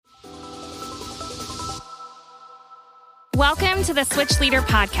Welcome to the Switch Leader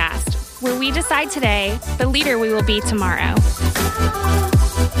Podcast, where we decide today the leader we will be tomorrow.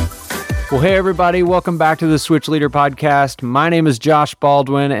 Well, hey, everybody. Welcome back to the Switch Leader Podcast. My name is Josh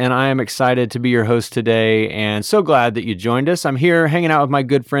Baldwin, and I am excited to be your host today, and so glad that you joined us. I'm here hanging out with my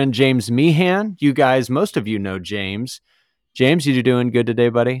good friend, James Meehan. You guys, most of you know James. James, you doing good today,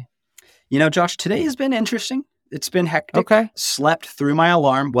 buddy? You know, Josh, today has been interesting. It's been hectic. Okay. Slept through my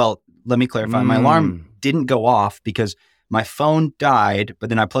alarm. Well, let me clarify. My alarm didn't go off because my phone died, but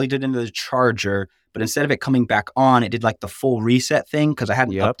then I plugged it into the charger. But instead of it coming back on, it did like the full reset thing because I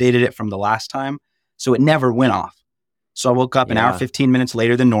hadn't updated it from the last time. So it never went off. So I woke up an hour, 15 minutes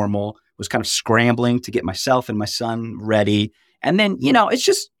later than normal, was kind of scrambling to get myself and my son ready. And then, you know, it's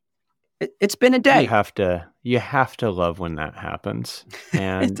just, it's been a day. You have to love when that happens.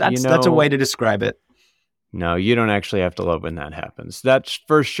 And that's a way to describe it. No, you don't actually have to love when that happens. That's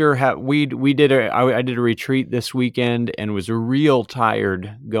for sure. I did a retreat this weekend and was real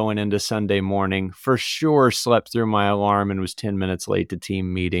tired going into Sunday morning. For sure, slept through my alarm and was 10 minutes late to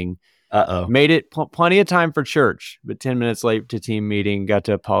team meeting. Made it plenty of time for church, but 10 minutes late to team meeting. Got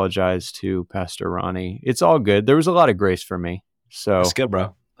to apologize to Pastor Ronnie. It's all good. There was a lot of grace for me. So that's good,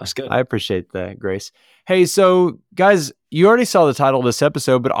 bro. That's good. I appreciate that, Grace. Hey, so guys, you already saw the title of this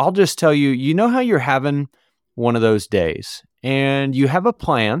episode, but I'll just tell you, you know how you're having one of those days and you have a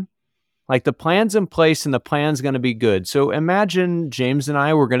plan, like the plan's in place and the plan's going to be good. So imagine James and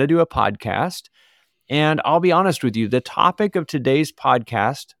I were going to do a podcast, and I'll be honest with you, the topic of today's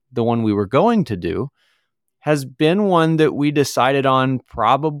podcast, the one we were going to do, has been one that we decided on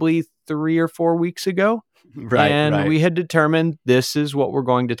probably 3 or 4 weeks ago. Right. We had determined this is what we're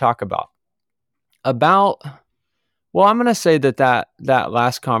going to talk about. Well, I'm going to say that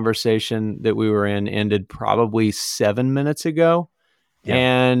last conversation that we were in ended probably 7 minutes ago. Yeah.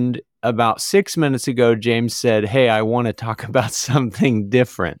 And about 6 minutes ago, James said, hey, I want to talk about something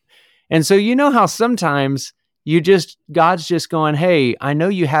different. And so you know how sometimes God's just going, hey, I know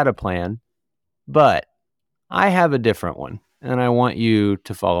you had a plan, but I have a different one. And I want you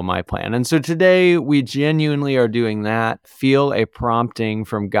to follow my plan. And so today we genuinely are doing that, feel a prompting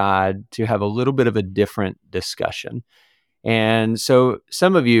from God to have a little bit of a different discussion. And so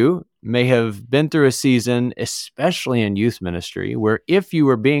some of you may have been through a season, especially in youth ministry, where if you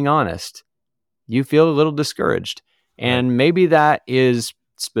were being honest, you feel a little discouraged. And maybe that is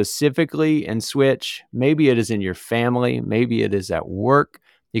specifically in Switch. Maybe it is in your family. Maybe it is at work.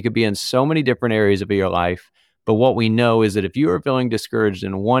 It could be in so many different areas of your life. But what we know is that if you are feeling discouraged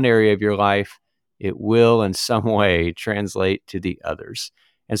in one area of your life, it will in some way translate to the others.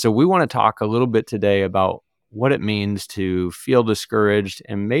 And so we want to talk a little bit today about what it means to feel discouraged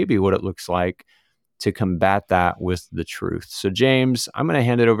and maybe what it looks like to combat that with the truth. So James, I'm going to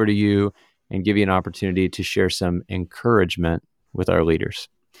hand it over to you and give you an opportunity to share some encouragement with our leaders.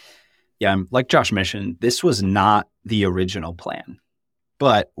 Yeah, like Josh mentioned, this was not the original plan,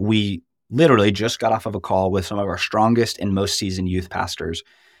 but we literally just got off of a call with some of our strongest and most seasoned youth pastors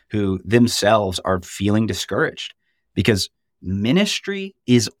who themselves are feeling discouraged because ministry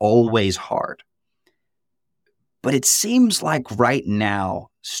is always hard. But it seems like right now,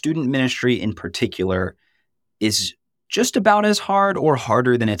 student ministry in particular is just about as hard or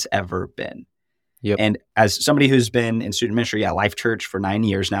harder than it's ever been. Yep. And as somebody who's been in student ministry at Life Church for 9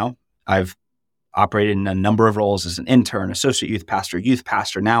 years now, I've operated in a number of roles as an intern, associate youth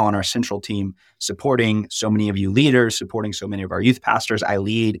pastor, now on our central team, supporting so many of you leaders, supporting so many of our youth pastors. I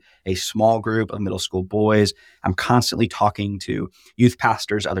lead a small group of middle school boys. I'm constantly talking to youth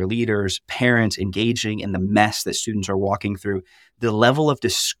pastors, other leaders, parents, engaging in the mess that students are walking through. The level of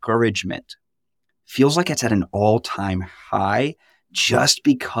discouragement feels like it's at an all-time high just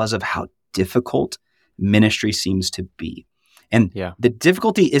because of how difficult ministry seems to be. And the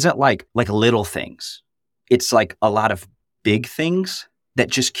difficulty isn't like little things. It's like a lot of big things that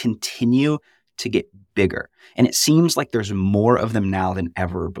just continue to get bigger. And it seems like there's more of them now than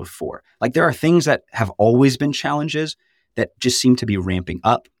ever before. Like there are things that have always been challenges that just seem to be ramping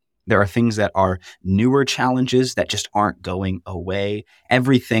up. There are things that are newer challenges that just aren't going away.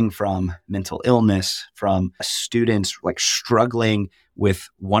 Everything from mental illness, from students like struggling with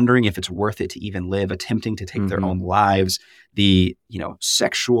wondering if it's worth it to even live, attempting to take their own lives, the,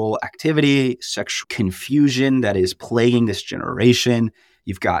 sexual activity, sexual confusion that is plaguing this generation.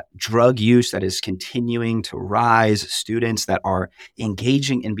 You've got drug use that is continuing to rise, students that are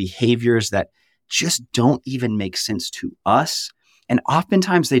engaging in behaviors that just don't even make sense to us. And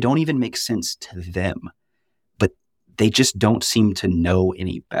oftentimes they don't even make sense to them, but they just don't seem to know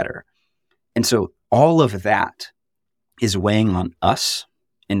any better. And so all of that is weighing on us.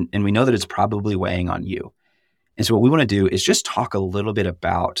 And we know that it's probably weighing on you. And so what we want to do is just talk a little bit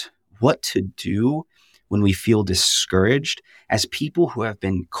about what to do when we feel discouraged as people who have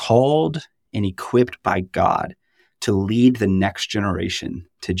been called and equipped by God to lead the next generation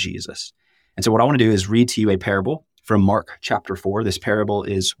to Jesus. And so what I want to do is read to you a parable from Mark chapter 4. This parable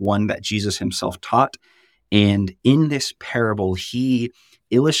is one that Jesus himself taught. And in this parable, he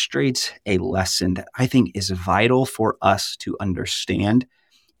illustrates a lesson that I think is vital for us to understand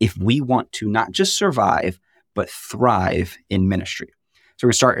if we want to not just survive, but thrive in ministry. So we're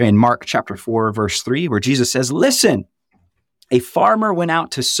going to start in Mark chapter 4, verse 3, where Jesus says, "Listen, a farmer went out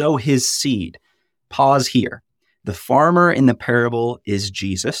to sow his seed." Pause here. The farmer in the parable is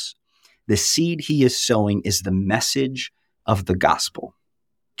Jesus. The seed he is sowing is the message of the gospel.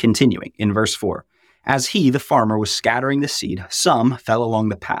 Continuing in verse 4, "As he, the farmer, was scattering the seed, some fell along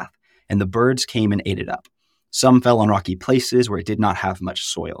the path, and the birds came and ate it up. Some fell on rocky places where it did not have much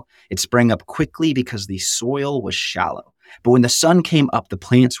soil. It sprang up quickly because the soil was shallow. But when the sun came up, the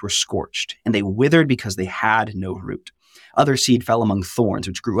plants were scorched, and they withered because they had no root. Other seed fell among thorns,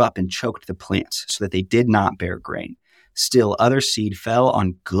 which grew up and choked the plants, so that they did not bear grain. Still, other seed fell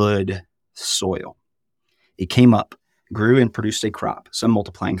on good soil. It came up, grew, and produced a crop, some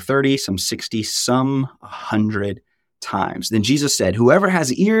multiplying 30, some 60, some 100 times. Then Jesus said, 'Whoever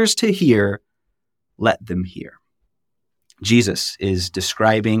has ears to hear, let them hear.'" Jesus is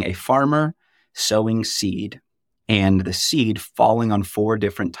describing a farmer sowing seed and the seed falling on 4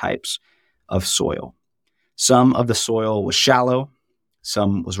 different types of soil. Some of the soil was shallow,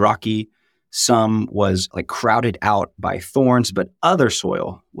 some was rocky, some was like crowded out by thorns, but other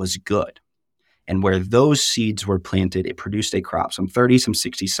soil was good. And where those seeds were planted, it produced a crop, some 30, some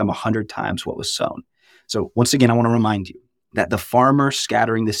 60, some 100 times what was sown. So once again, I want to remind you that the farmer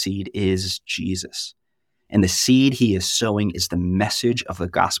scattering the seed is Jesus. And the seed he is sowing is the message of the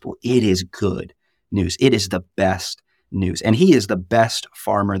gospel. It is good news. It is the best news. And he is the best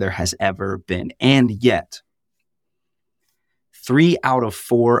farmer there has ever been. And yet, 3 out of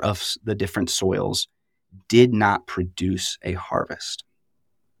 4 of the different soils did not produce a harvest.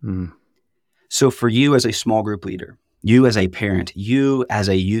 So for you as a small group leader, you as a parent, you as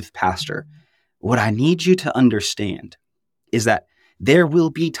a youth pastor, what I need you to understand is that there will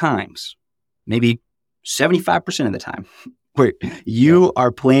be times, maybe 75% of the time, where you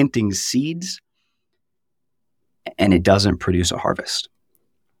are planting seeds and it doesn't produce a harvest.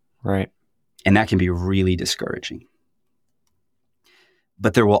 Right. And that can be really discouraging.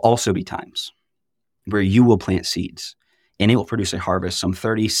 But there will also be times where you will plant seeds and it will produce a harvest, some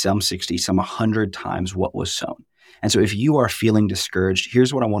 30, some 60, some 100 times what was sown. And so if you are feeling discouraged,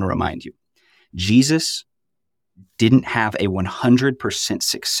 here's what I want to remind you. Jesus didn't have a 100%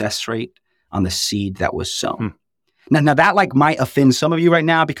 success rate on the seed that was sown. Now that might offend some of you right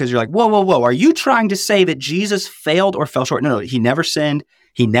now because you're like, whoa. Are you trying to say that Jesus failed or fell short? No, he never sinned.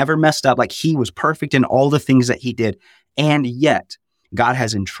 He never messed up. He was perfect in all the things that he did. And yet God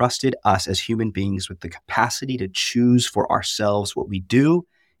has entrusted us as human beings with the capacity to choose for ourselves what we do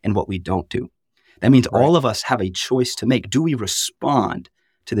and what we don't do. That means all of us have a choice to make. Do we respond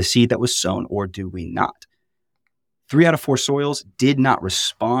to the seed that was sown or do we not? 3 out of 4 soils did not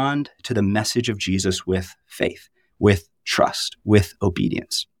respond to the message of Jesus with faith, with trust, with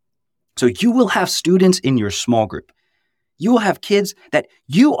obedience. So you will have students in your small group. You will have kids that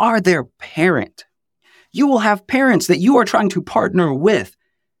you are their parent. You will have parents that you are trying to partner with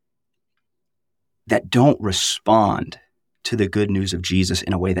that don't respond to the good news of Jesus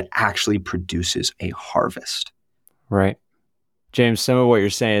in a way that actually produces a harvest. Right. James, some of what you're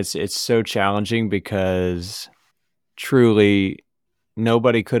saying, it's so challenging because truly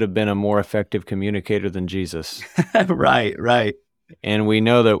nobody could have been a more effective communicator than Jesus. Right. And we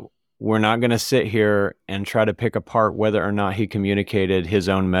know that we're not going to sit here and try to pick apart whether or not he communicated his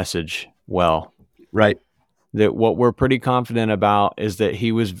own message well. Right. That what we're pretty confident about is that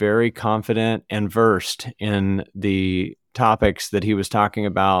he was very confident and versed in the topics that he was talking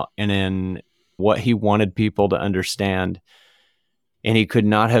about and in what he wanted people to understand. And he could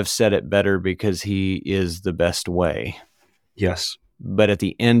not have said it better because he is the best way. Yes. But at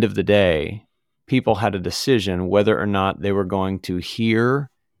the end of the day, people had a decision whether or not they were going to hear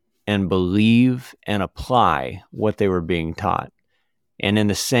and believe and apply what they were being taught. And in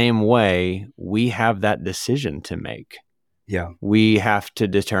the same way, we have that decision to make. Yeah. We have to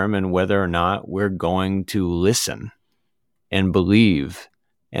determine whether or not we're going to listen and believe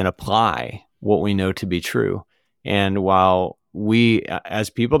and apply what we know to be true. And while we, as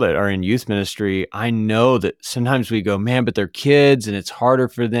people that are in youth ministry, I know that sometimes we go, man, but they're kids and it's harder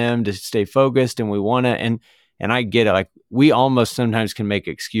for them to stay focused and we want to, and I get it. We almost sometimes can make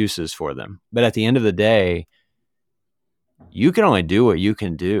excuses for them. But at the end of the day, you can only do what you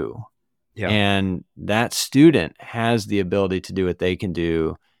can do. Yeah. And that student has the ability to do what they can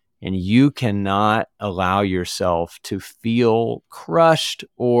do. And you cannot allow yourself to feel crushed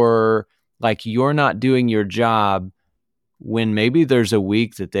or like you're not doing your job when maybe there's a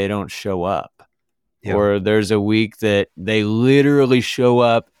week that they don't show up, or there's a week that they literally show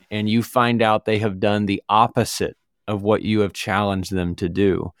up and you find out they have done the opposite of what you have challenged them to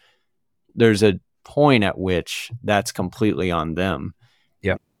do. There's a point at which that's completely on them.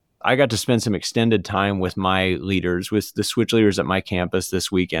 Yeah. I got to spend some extended time with my leaders, with the Switch leaders at my campus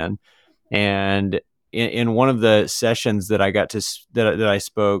this weekend. And in one of the sessions that I got to, that I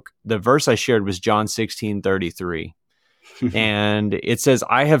spoke, the verse I shared was John 16:33. And it says,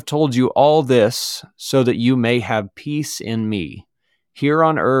 I have told you all this so that you may have peace in me. Here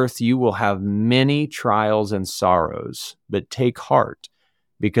on earth, you will have many trials and sorrows, but take heart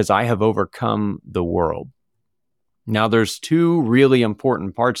because I have overcome the world. Now, there's two really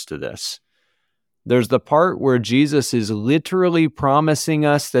important parts to this. There's the part where Jesus is literally promising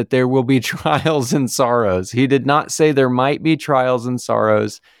us that there will be trials and sorrows. He did not say there might be trials and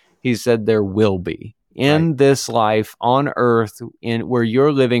sorrows. He said there will be. In this life on earth, in where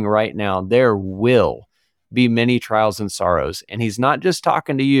you're living right now, there will be many trials and sorrows. And he's not just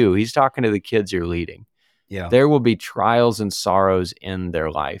talking to you. He's talking to the kids you're leading. Yeah. There will be trials and sorrows in their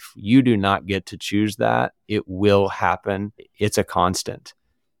life. You do not get to choose that. It will happen. It's a constant.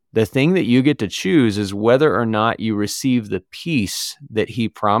 The thing that you get to choose is whether or not you receive the peace that he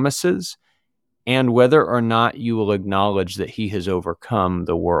promises and whether or not you will acknowledge that he has overcome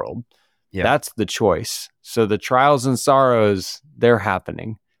the world. Yeah. That's the choice. So the trials and sorrows, they're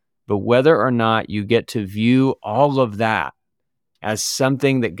happening. But whether or not you get to view all of that as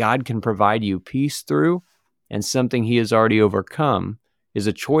something that God can provide you peace through and something he has already overcome is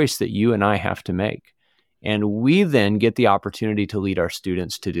a choice that you and I have to make. And we then get the opportunity to lead our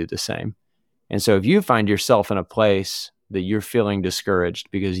students to do the same. And so if you find yourself in a place that you're feeling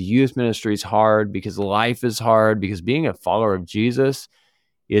discouraged because youth ministry is hard, because life is hard, because being a follower of Jesus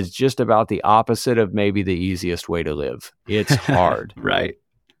is just about the opposite of maybe the easiest way to live. It's hard. Right.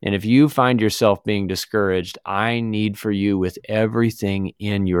 And if you find yourself being discouraged, I need for you with everything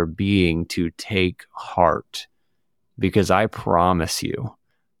in your being to take heart, because I promise you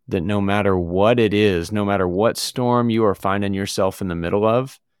that no matter what it is, no matter what storm you are finding yourself in the middle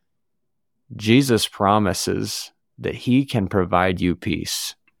of, Jesus promises that he can provide you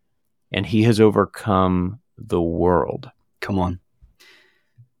peace, and he has overcome the world. Come on.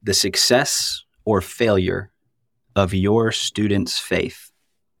 The success or failure of your student's faith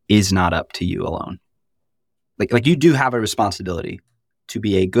is not up to you alone. Like you do have a responsibility to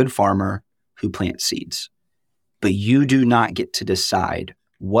be a good farmer who plants seeds, but you do not get to decide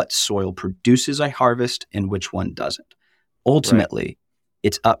what soil produces a harvest and which one doesn't. Ultimately,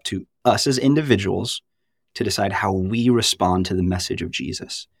 It's up to us as individuals to decide how we respond to the message of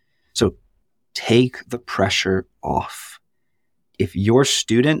Jesus. So take the pressure off. If your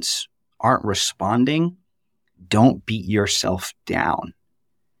students aren't responding, don't beat yourself down.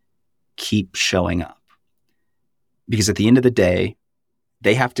 Keep showing up. Because at the end of the day,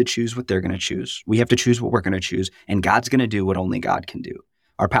 they have to choose what they're going to choose. We have to choose what we're going to choose. And God's going to do what only God can do.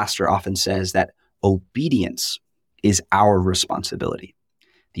 Our pastor often says that obedience is our responsibility.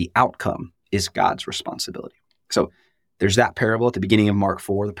 The outcome is God's responsibility. So there's that parable at the beginning of Mark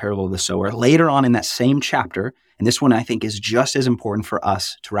 4, the parable of the sower. Later on in that same chapter, and this one I think is just as important for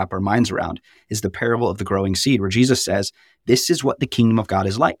us to wrap our minds around, is the parable of the growing seed, where Jesus says, this is what the kingdom of God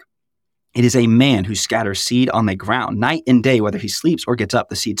is like. It is a man who scatters seed on the ground. Night and day, whether he sleeps or gets up,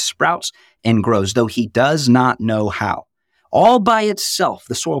 the seed sprouts and grows, though he does not know how. All by itself,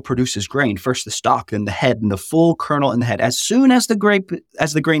 the soil produces grain, first the stalk, then the head, and the full kernel in the head. As soon as the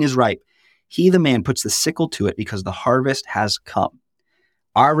grain is ripe, he, the man, puts the sickle to it because the harvest has come.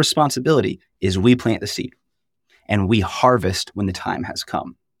 Our responsibility is we plant the seed and we harvest when the time has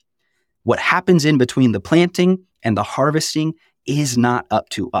come. What happens in between the planting and the harvesting is not up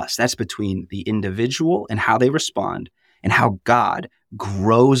to us. That's between the individual and how they respond, and how God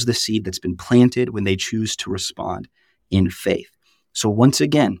grows the seed that's been planted when they choose to respond in faith. So once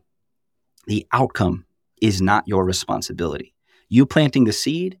again, the outcome is not your responsibility. You planting the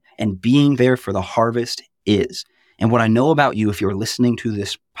seed and being there for the harvest is. And what I know about you, if you're listening to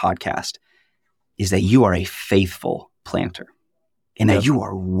this podcast, is that you are a faithful planter, and that you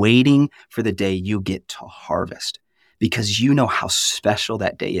are waiting for the day you get to harvest, because you know how special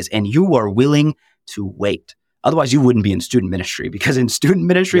that day is, and you are willing to wait. Otherwise, you wouldn't be in student ministry, because in student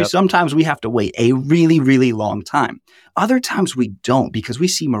ministry, sometimes we have to wait a really, really long time. Other times we don't, because we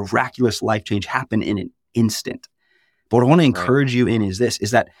see miraculous life change happen in an instant. But what I want to encourage you in is this,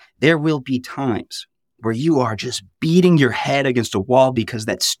 is that there will be times where you are just beating your head against a wall because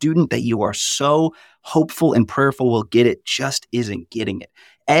that student that you are so hopeful and prayerful will get it just isn't getting it.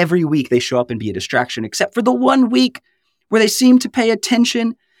 Every week they show up and be a distraction, except for the one week where they seem to pay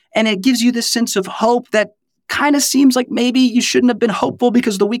attention, and it gives you this sense of hope that kind of seems like maybe you shouldn't have been hopeful,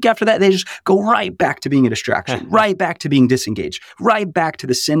 because the week after that, they just go right back to being a distraction, right back to being disengaged, right back to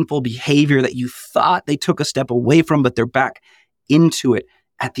the sinful behavior that you thought they took a step away from, but they're back into it.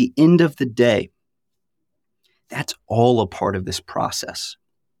 At the end of the day, that's all a part of this process.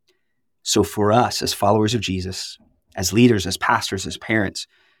 So for us as followers of Jesus, as leaders, as pastors, as parents,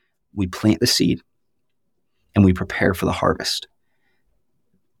 we plant the seed and we prepare for the harvest,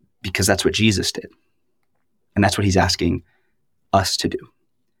 because that's what Jesus did. And that's what he's asking us to do.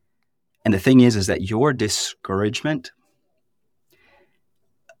 And the thing is that your discouragement,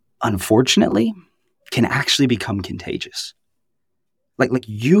 unfortunately, can actually become contagious. Like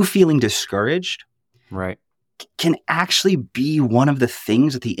you feeling discouraged, right, can actually be one of the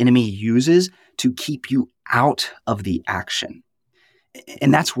things that the enemy uses to keep you out of the action.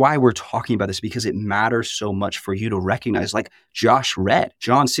 And that's why we're talking about this, because it matters so much for you to recognize, like Josh read,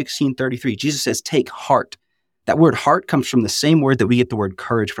 John 16:33, Jesus says, take heart. That word heart comes from the same word that we get the word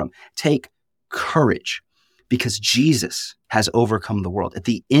courage from. Take courage, because Jesus has overcome the world. At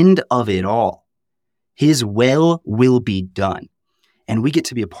the end of it all, his will be done. And we get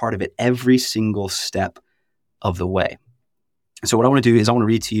to be a part of it every single step of the way. So what I want to do is I want to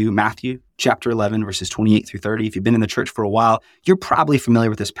read to you Matthew chapter 11, verses 28 through 30. If you've been in the church for a while, you're probably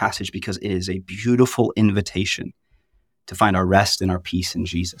familiar with this passage because it is a beautiful invitation to find our rest and our peace in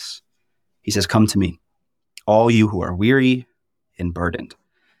Jesus. He says, come to me, all you who are weary and burdened,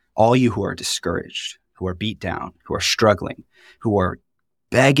 all you who are discouraged, who are beat down, who are struggling, who are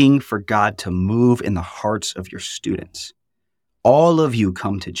begging for God to move in the hearts of your students. All of you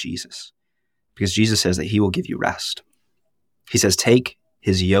come to Jesus, because Jesus says that he will give you rest. He says, take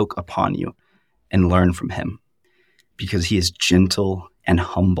his yoke upon you and learn from him, because he is gentle and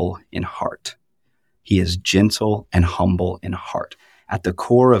humble in heart. He is gentle and humble in heart. At the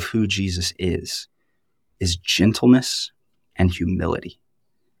core of who Jesus is gentleness and humility.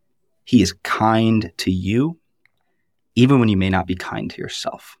 He is kind to you, even when you may not be kind to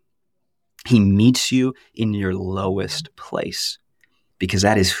yourself. He meets you in your lowest place, because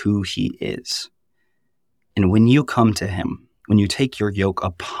that is who he is. And when you come to him, when you take your yoke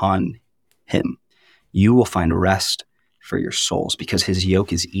upon him, you will find rest for your souls, because his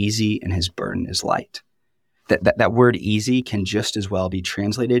yoke is easy and his burden is light. That word easy can just as well be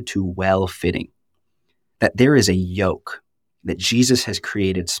translated to well-fitting. That there is a yoke that Jesus has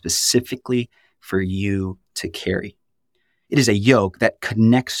created specifically for you to carry. It is a yoke that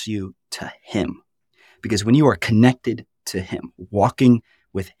connects you to him. Because when you are connected to him, walking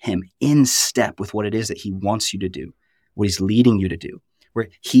with him in step with what it is that he wants you to do, what he's leading you to do, where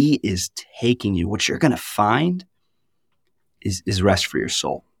he is taking you, what you're going to find is rest for your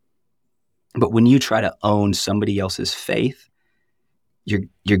soul. But when you try to own somebody else's faith,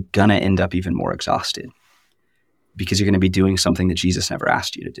 you're going to end up even more exhausted, because you're going to be doing something that Jesus never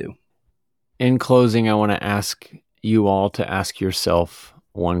asked you to do. In closing, I want to ask you all to ask yourself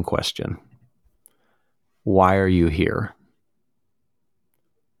one question. Why are you here?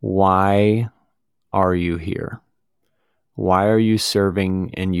 Why are you here? Why are you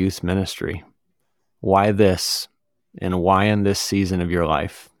serving in youth ministry? Why this? And why in this season of your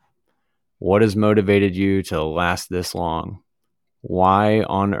life? What has motivated you to last this long? Why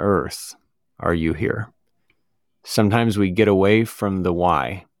on earth are you here? Sometimes we get away from the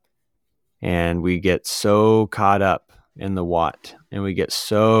why, and we get so caught up in the what, and we get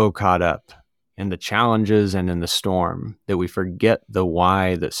so caught up in the challenges and in the storm that we forget the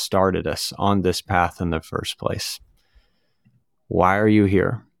why that started us on this path in the first place. Why are you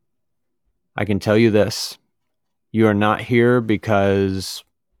here? I can tell you this. You are not here because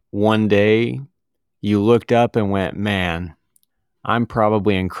one day you looked up and went, man, I'm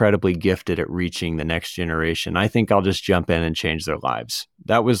probably incredibly gifted at reaching the next generation. I think I'll just jump in and change their lives.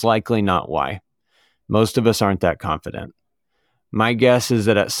 That was likely not why. Most of us aren't that confident. My guess is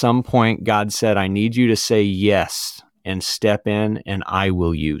that at some point God said, I need you to say yes and step in, and I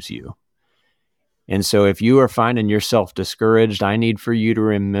will use you. And so if you are finding yourself discouraged, I need for you to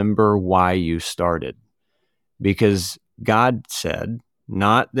remember why you started. Because God said,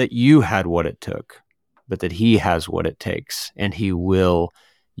 not that you had what it took, but that he has what it takes, and he will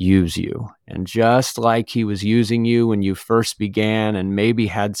use you. And just like he was using you when you first began and maybe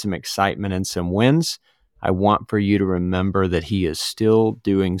had some excitement and some wins, I want for you to remember that he is still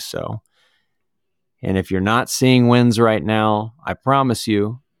doing so. And if you're not seeing wins right now, I promise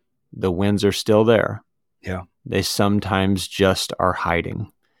you, the wins are still there. Yeah. They sometimes just are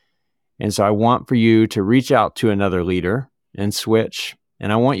hiding. And so I want for you to reach out to another leader and switch.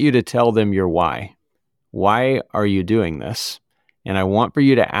 And I want you to tell them your why. Why are you doing this? And I want for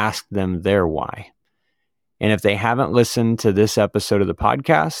you to ask them their why. And if they haven't listened to this episode of the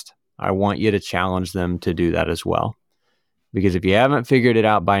podcast, I want you to challenge them to do that as well. Because if you haven't figured it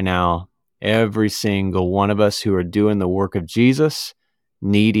out by now, every single one of us who are doing the work of Jesus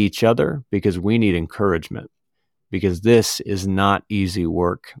need each other, because we need encouragement. Because this is not easy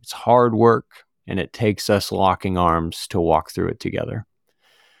work. It's hard work, and it takes us locking arms to walk through it together.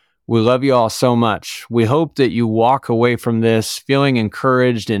 We love you all so much. We hope that you walk away from this feeling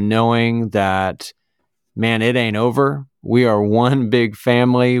encouraged and knowing that, man, it ain't over. We are one big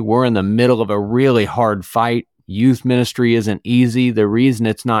family. We're in the middle of a really hard fight. Youth ministry isn't easy. The reason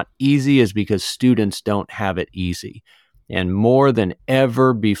it's not easy is because students don't have it easy. And more than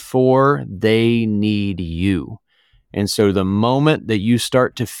ever before, they need you. And so the moment that you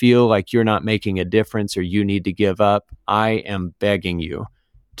start to feel like you're not making a difference or you need to give up, I am begging you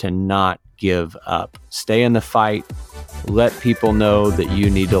to not give up. Stay in the fight. Let people know that you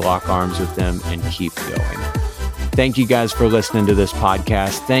need to lock arms with them and keep going. Thank you guys for listening to this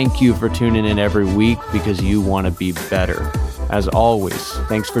podcast. Thank you for tuning in every week because you want to be better. As always,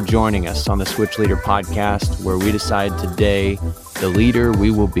 thanks for joining us on the Switch Leader podcast, where we decide today the leader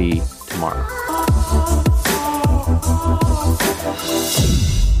we will be tomorrow.